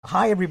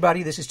Hi,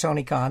 everybody. This is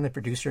Tony Khan, the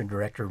producer and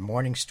director of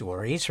Morning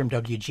Stories from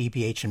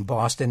WGBH in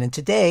Boston. And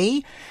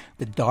today,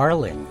 the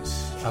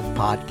darlings of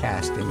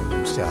podcasting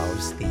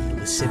themselves, the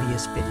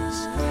Lascivious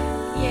Biddies.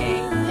 Yay.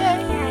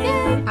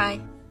 Yay.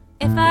 Hi.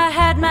 If I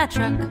had my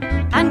truck,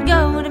 I'd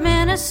go to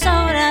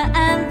Minnesota,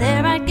 and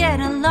there I'd get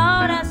a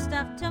load of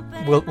stuff to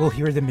put. We'll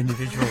hear them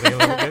individually a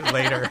little bit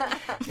later.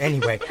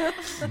 Anyway,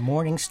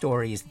 Morning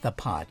Stories, the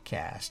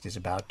podcast, is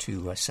about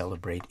to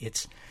celebrate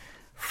its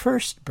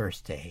first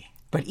birthday.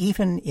 But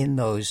even in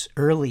those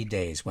early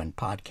days when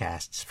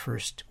podcasts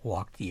first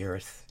walked the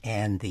earth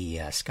and the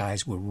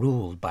skies were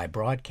ruled by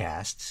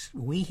broadcasts,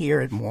 we here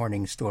at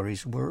Morning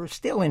Stories were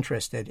still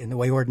interested in the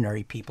way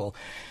ordinary people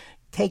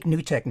take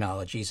new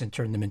technologies and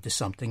turn them into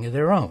something of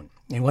their own.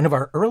 And one of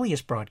our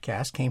earliest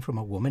broadcasts came from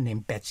a woman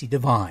named Betsy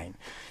Devine,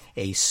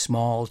 a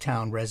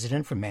small-town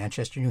resident from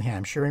Manchester, New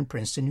Hampshire and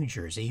Princeton, New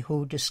Jersey,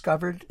 who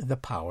discovered the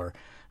power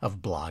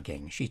of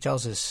blogging. She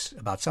tells us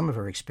about some of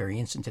her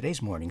experience in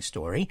today's Morning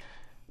Story,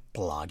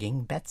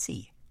 Blogging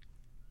Betsy.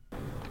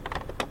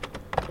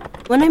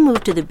 When I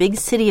moved to the big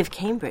city of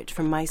Cambridge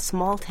from my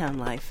small-town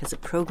life as a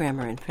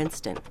programmer in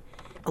Princeton,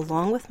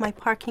 along with my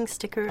parking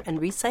sticker and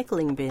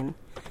recycling bin,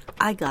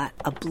 I got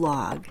a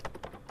blog.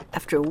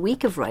 After a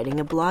week of writing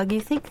a blog,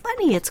 you think,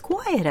 funny, it's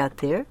quiet out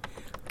there.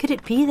 Could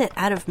it be that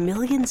out of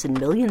millions and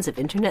millions of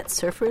internet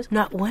surfers,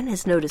 not one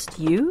has noticed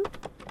you?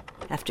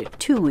 After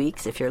 2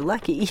 weeks, if you're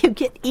lucky, you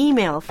get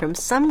email from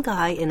some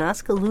guy in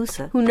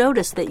Oskaloosa who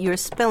noticed that you're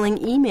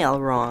spelling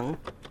email wrong.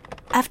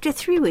 After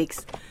 3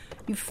 weeks,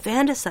 you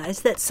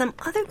fantasize that some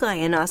other guy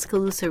in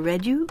Oskaloosa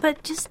read you,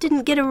 but just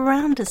didn't get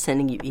around to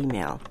sending you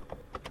email.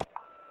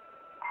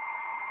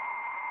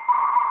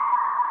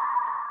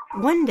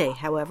 One day,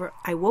 however,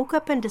 I woke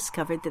up and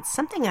discovered that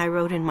something I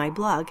wrote in my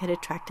blog had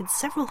attracted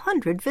several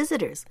hundred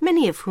visitors,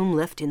 many of whom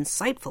left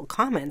insightful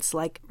comments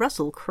like,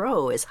 "Russell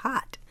Crowe is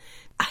hot."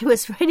 I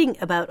was writing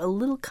about a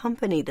little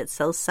company that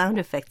sells sound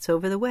effects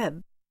over the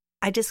web.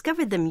 I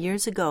discovered them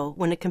years ago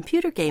when a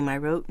computer game I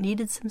wrote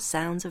needed some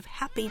sounds of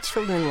happy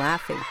children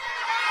laughing.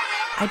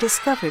 I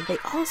discovered they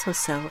also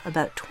sell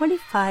about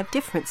 25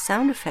 different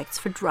sound effects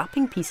for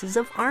dropping pieces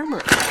of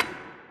armor.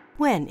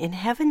 When, in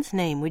heaven's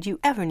name, would you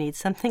ever need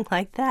something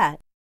like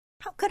that?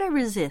 How could I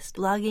resist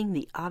logging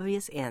the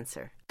obvious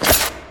answer?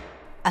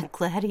 A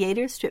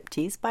Gladiator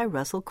Striptease by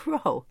Russell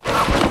Crowe.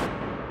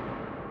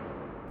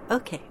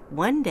 Okay,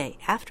 one day,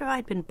 after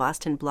I'd been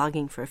Boston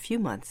blogging for a few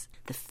months,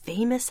 the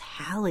famous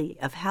Hallie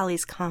of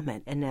Hallie's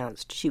Comment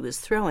announced she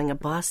was throwing a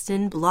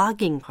Boston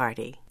blogging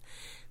party.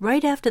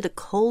 Right after the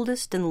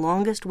coldest and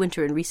longest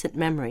winter in recent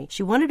memory,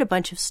 she wanted a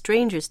bunch of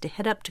strangers to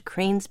head up to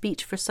Cranes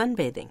Beach for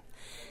sunbathing.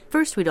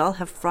 First, we'd all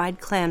have fried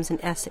clams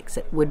in Essex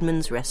at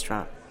Woodman's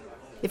Restaurant.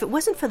 If it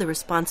wasn't for the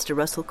response to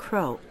Russell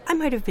Crowe, I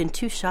might have been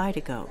too shy to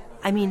go.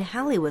 I mean,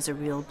 Hallie was a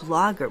real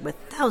blogger with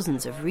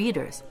thousands of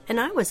readers, and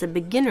I was a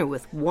beginner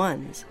with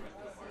ones.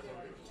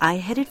 I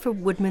headed for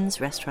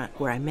Woodman's Restaurant,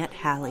 where I met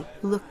Hallie,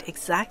 who looked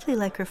exactly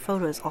like her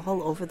photos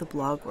all over the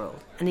blog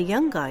world, and a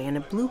young guy in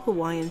a blue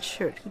Hawaiian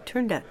shirt who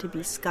turned out to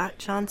be Scott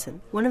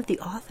Johnson, one of the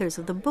authors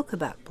of the book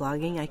about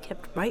blogging I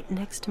kept right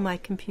next to my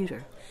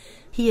computer.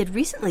 He had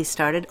recently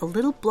started a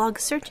little blog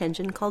search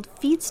engine called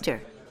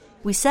Feedster.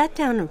 We sat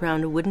down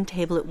around a wooden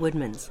table at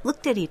Woodman's,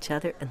 looked at each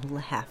other, and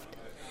laughed.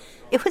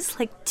 It was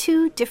like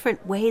two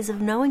different ways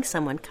of knowing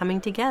someone coming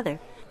together.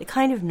 The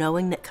kind of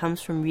knowing that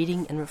comes from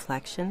reading and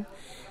reflection.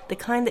 The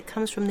kind that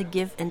comes from the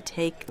give and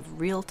take of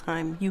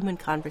real-time human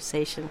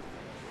conversation.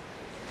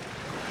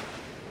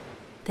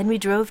 Then we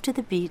drove to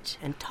the beach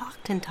and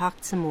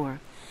talked some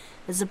more.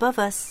 As above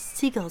us,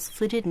 seagulls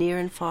flitted near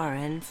and far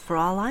and, for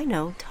all I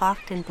know,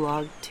 talked and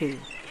blogged too.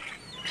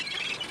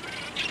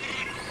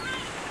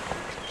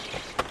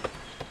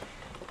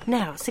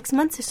 Now, 6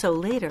 months or so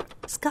later,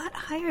 Scott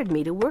hired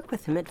me to work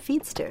with him at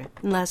Feedster.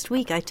 And last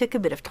week, I took a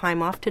bit of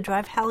time off to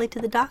drive Hallie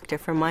to the doctor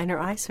for minor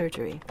eye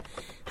surgery.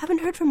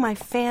 Haven't heard from my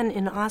fan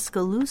in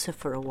Oskaloosa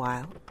for a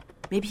while.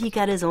 Maybe he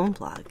got his own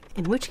blog,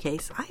 in which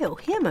case I owe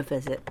him a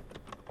visit.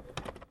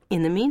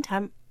 In the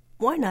meantime,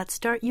 why not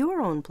start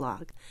your own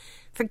blog?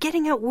 For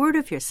getting out word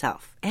of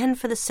yourself, and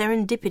for the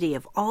serendipity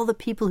of all the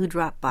people who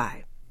drop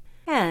by.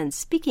 And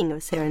speaking of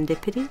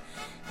serendipity,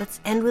 let's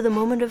end with a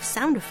moment of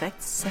sound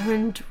effects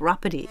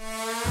serendropity.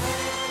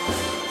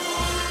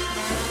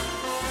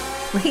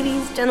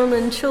 Ladies,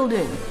 gentlemen,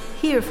 children,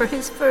 here for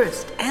his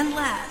first and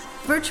last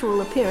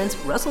virtual appearance,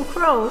 Russell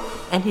Crowe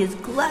and his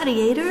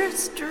Gladiator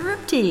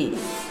Striptease.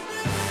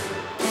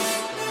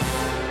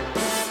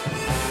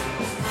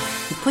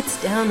 He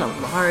puts down a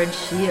large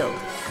shield.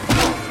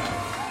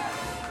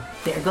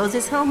 There goes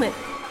his helmet.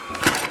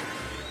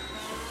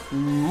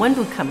 One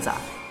boot comes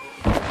off.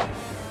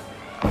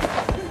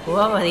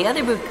 Whoa, the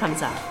other boot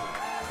comes off.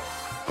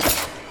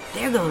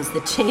 There goes the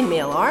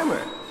chainmail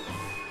armor.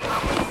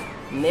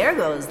 And there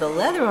goes the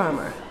leather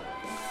armor.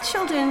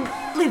 Children,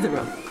 leave the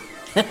room.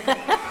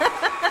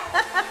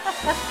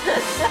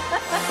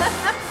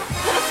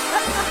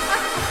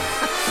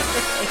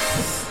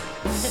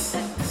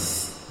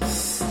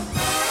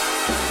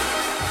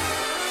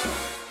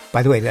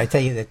 By the way, did I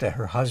tell you that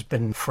her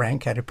husband,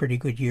 Frank, had a pretty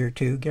good year,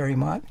 too, Gary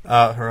Mott?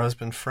 Her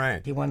husband,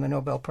 Frank. He won the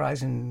Nobel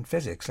Prize in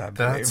Physics, I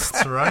believe.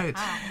 That's right.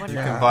 You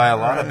can buy a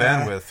lot of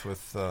bandwidth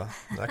with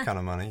that kind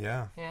of money,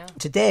 yeah.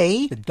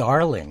 Today, the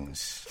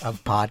darlings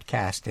of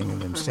podcasting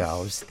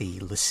themselves, the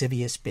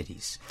lascivious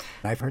biddies.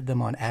 I've heard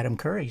them on Adam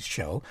Curry's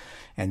show,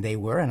 and they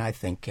were, and I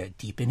think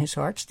deep in his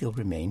heart, still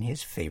remain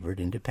his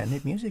favorite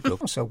independent music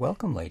group. So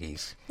welcome,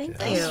 ladies. Thank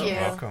Yes, you.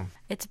 welcome.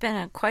 It's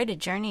been quite a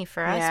journey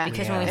for us Yeah.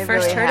 because Yeah. when we It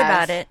first really heard has.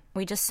 about it,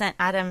 we just sent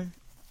Adam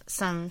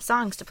some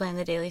songs to play in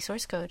the Daily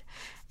Source Code,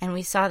 and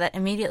we saw that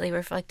immediately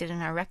reflected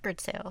in our record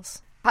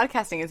sales.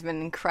 Podcasting has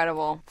been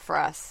incredible for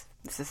us.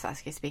 This is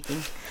Saskia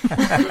speaking.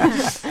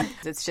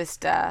 It's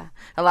just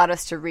allowed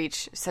us to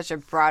reach such a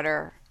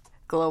broader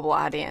global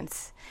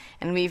audience.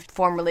 And we've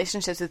formed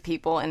relationships with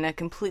people in a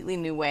completely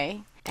new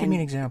way. Give me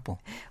an example.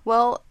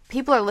 Well,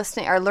 people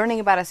are learning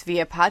about us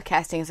via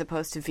podcasting as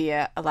opposed to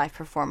via a live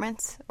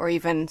performance, or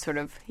even sort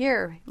of,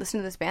 here, listen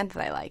to this band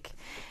that I like.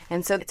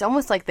 And so it's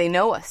almost like they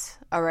know us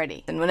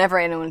already. And whenever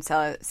anyone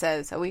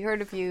says, oh, we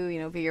heard of you,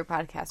 via your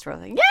podcast, we're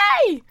like,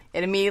 yay!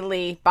 It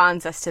immediately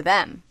bonds us to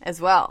them as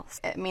well.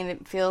 I mean,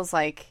 it feels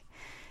like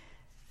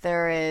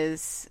there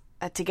is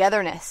a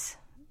togetherness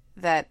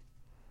that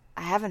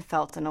I haven't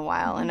felt in a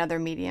while in other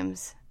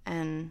mediums.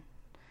 And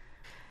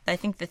I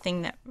think the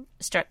thing that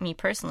struck me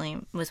personally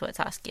was what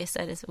Saskia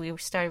said, is we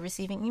started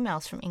receiving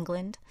emails from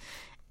England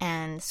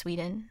and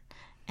Sweden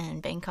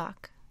and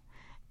Bangkok.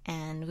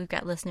 And we've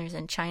got listeners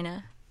in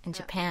China and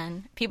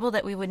Japan, people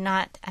that we would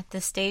not, at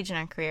this stage in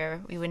our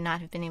career, we would not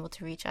have been able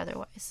to reach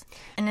otherwise.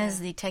 And as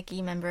the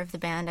techie member of the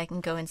band, I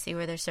can go and see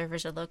where their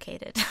servers are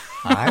located.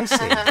 I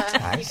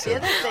see. the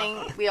other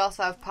thing, we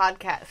also have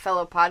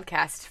fellow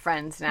podcast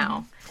friends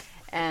now.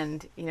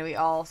 And, we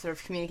all sort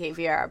of communicate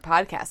via our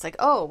podcast. Like,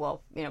 oh,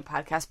 well,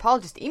 Podcast Paul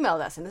just emailed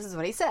us, and this is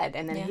what he said.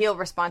 And then he'll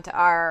respond to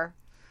our,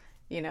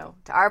 to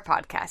our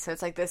podcast. So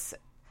it's like this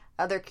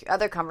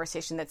other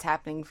conversation that's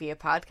happening via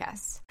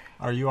podcasts.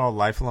 Are you all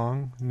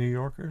lifelong New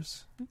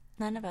Yorkers?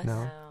 None of us.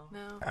 No.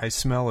 I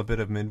smell a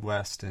bit of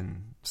Midwest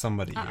in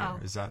somebody here.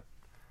 Is that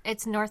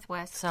It's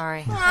Northwest.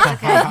 Sorry.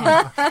 Okay.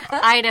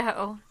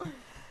 Idaho.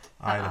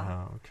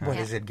 Idaho? Okay. What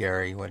is it,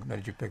 Gary? What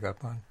did you pick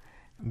up on?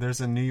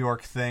 There's a New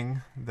York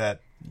thing that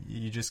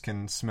you just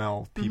can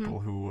smell people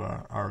who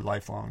are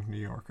lifelong New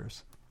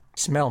Yorkers.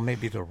 Smell may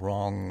be the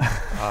wrong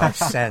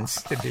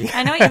sense to be.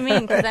 I know what you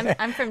mean, because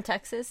I'm from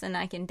Texas, and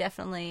I can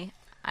definitely...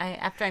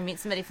 after I meet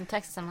somebody from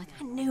Texas, I'm like,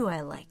 I knew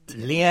I liked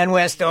you. Leanne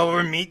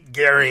Westover, meet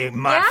Gary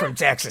Mott from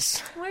Texas.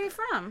 Where are you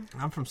from?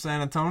 I'm from San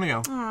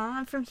Antonio. Aw,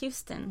 I'm from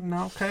Houston.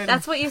 No, okay.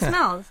 That's what you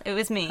smelled. It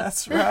was me.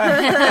 That's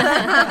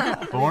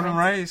right. Born and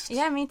raised.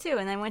 Yeah, me too.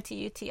 And I went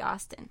to UT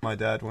Austin. My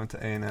dad went to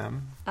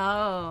A&M.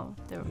 Oh,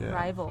 the Yeah.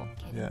 rival.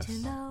 Yes.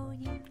 Know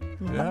you.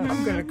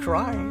 I'm going to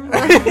cry.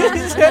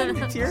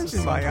 The tears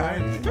in my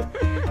eyes.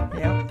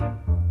 Yeah.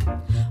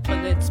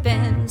 Well, it's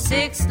been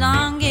 6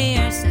 long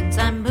years since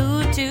I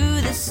moved to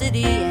the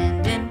city,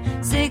 and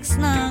in 6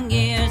 long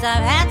years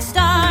I've had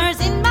stars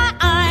in my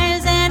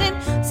eyes, and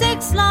in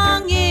 6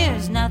 long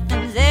years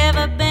nothing's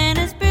ever been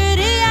as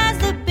pretty as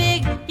the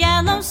big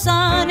yellow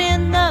sun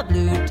in the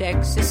blue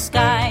Texas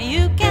sky.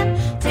 You can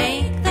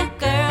take the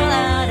girl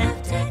out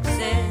of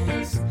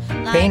Texas.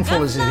 Like Painful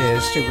a as it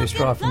is flower to you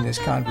withdraw can from this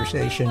pluck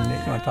conversation,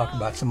 I want to talk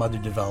about some other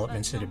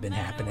developments that have been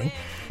happening.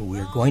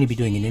 We're going to be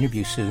doing an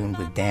interview soon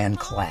with Dan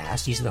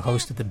Class. He's the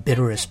host of The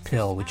Bitterest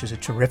Pill, which is a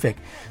terrific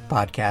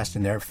podcast,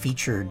 and they're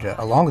featured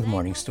along with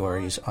Morning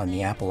Stories on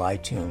the Apple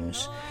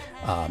iTunes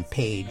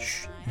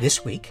page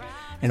this week.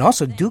 And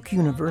also Duke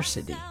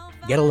University.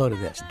 Get a load of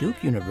this.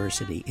 Duke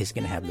University is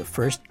going to have the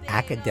first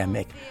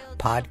academic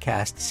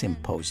podcast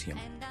symposium.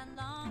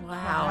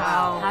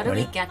 Wow. How do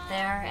we get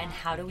there and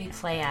how do we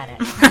play at it?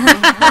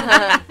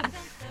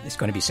 It's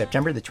going to be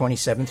September the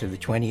 27th through the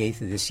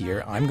 28th of this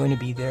year. I'm going to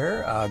be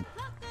there.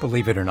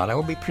 Believe it or not, I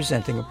will be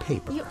presenting a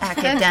paper. You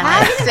academic.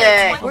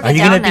 Fantastic! We're Are you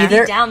down going to be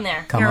there? Down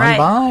there. Come You're on right.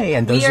 by.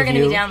 And those We are of going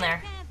to you, be down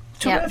there.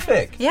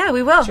 terrific. Yeah,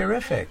 we will.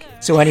 Terrific.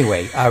 So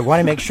anyway, I want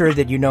to make sure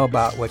that you know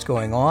about what's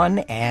going on.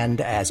 And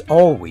as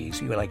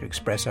always, we would like to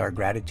express our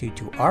gratitude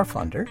to our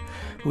funder,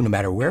 who no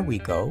matter where we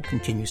go,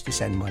 continues to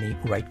send money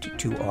right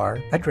to our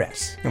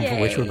address, and for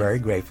which we're very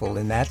grateful.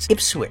 And that's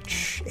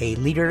Ipswitch, a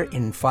leader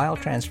in file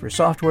transfer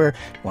software. If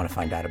you want to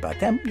find out about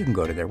them, you can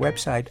go to their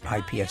website,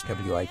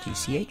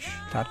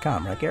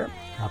 ipswitch.com. Right, Garrett?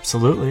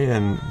 Absolutely.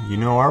 And you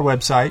know our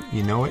website.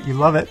 You know it. You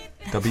love it.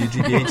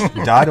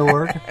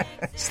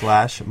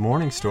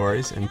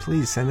 WGBH.org/morningstories. And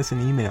please send us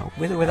an email.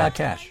 With or without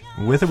cash.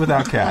 With or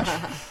without cash.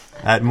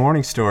 At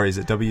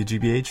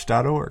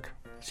morningstories@WGBH.org.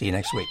 See you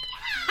next week.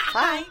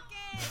 Bye.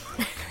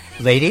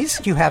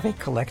 Ladies, you have a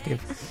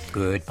collective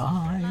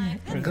goodbye.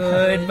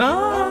 Goodbye.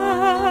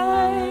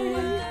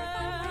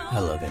 I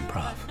love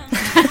improv.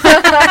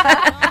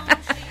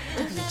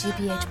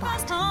 GBH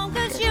Boston. Oh,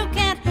 'cause you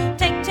can't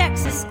take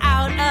Texas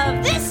out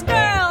of this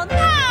girl.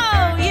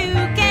 No, you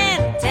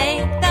can't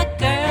take the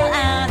girl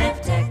out of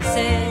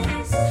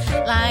Texas.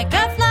 Like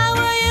a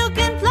flower, you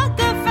can pluck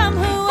her from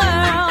her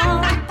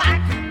world.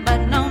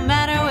 But no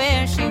matter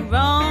where she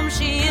roams,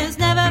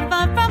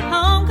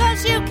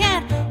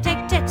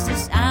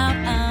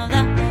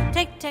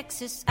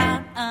 Texas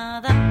out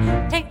of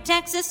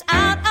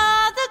the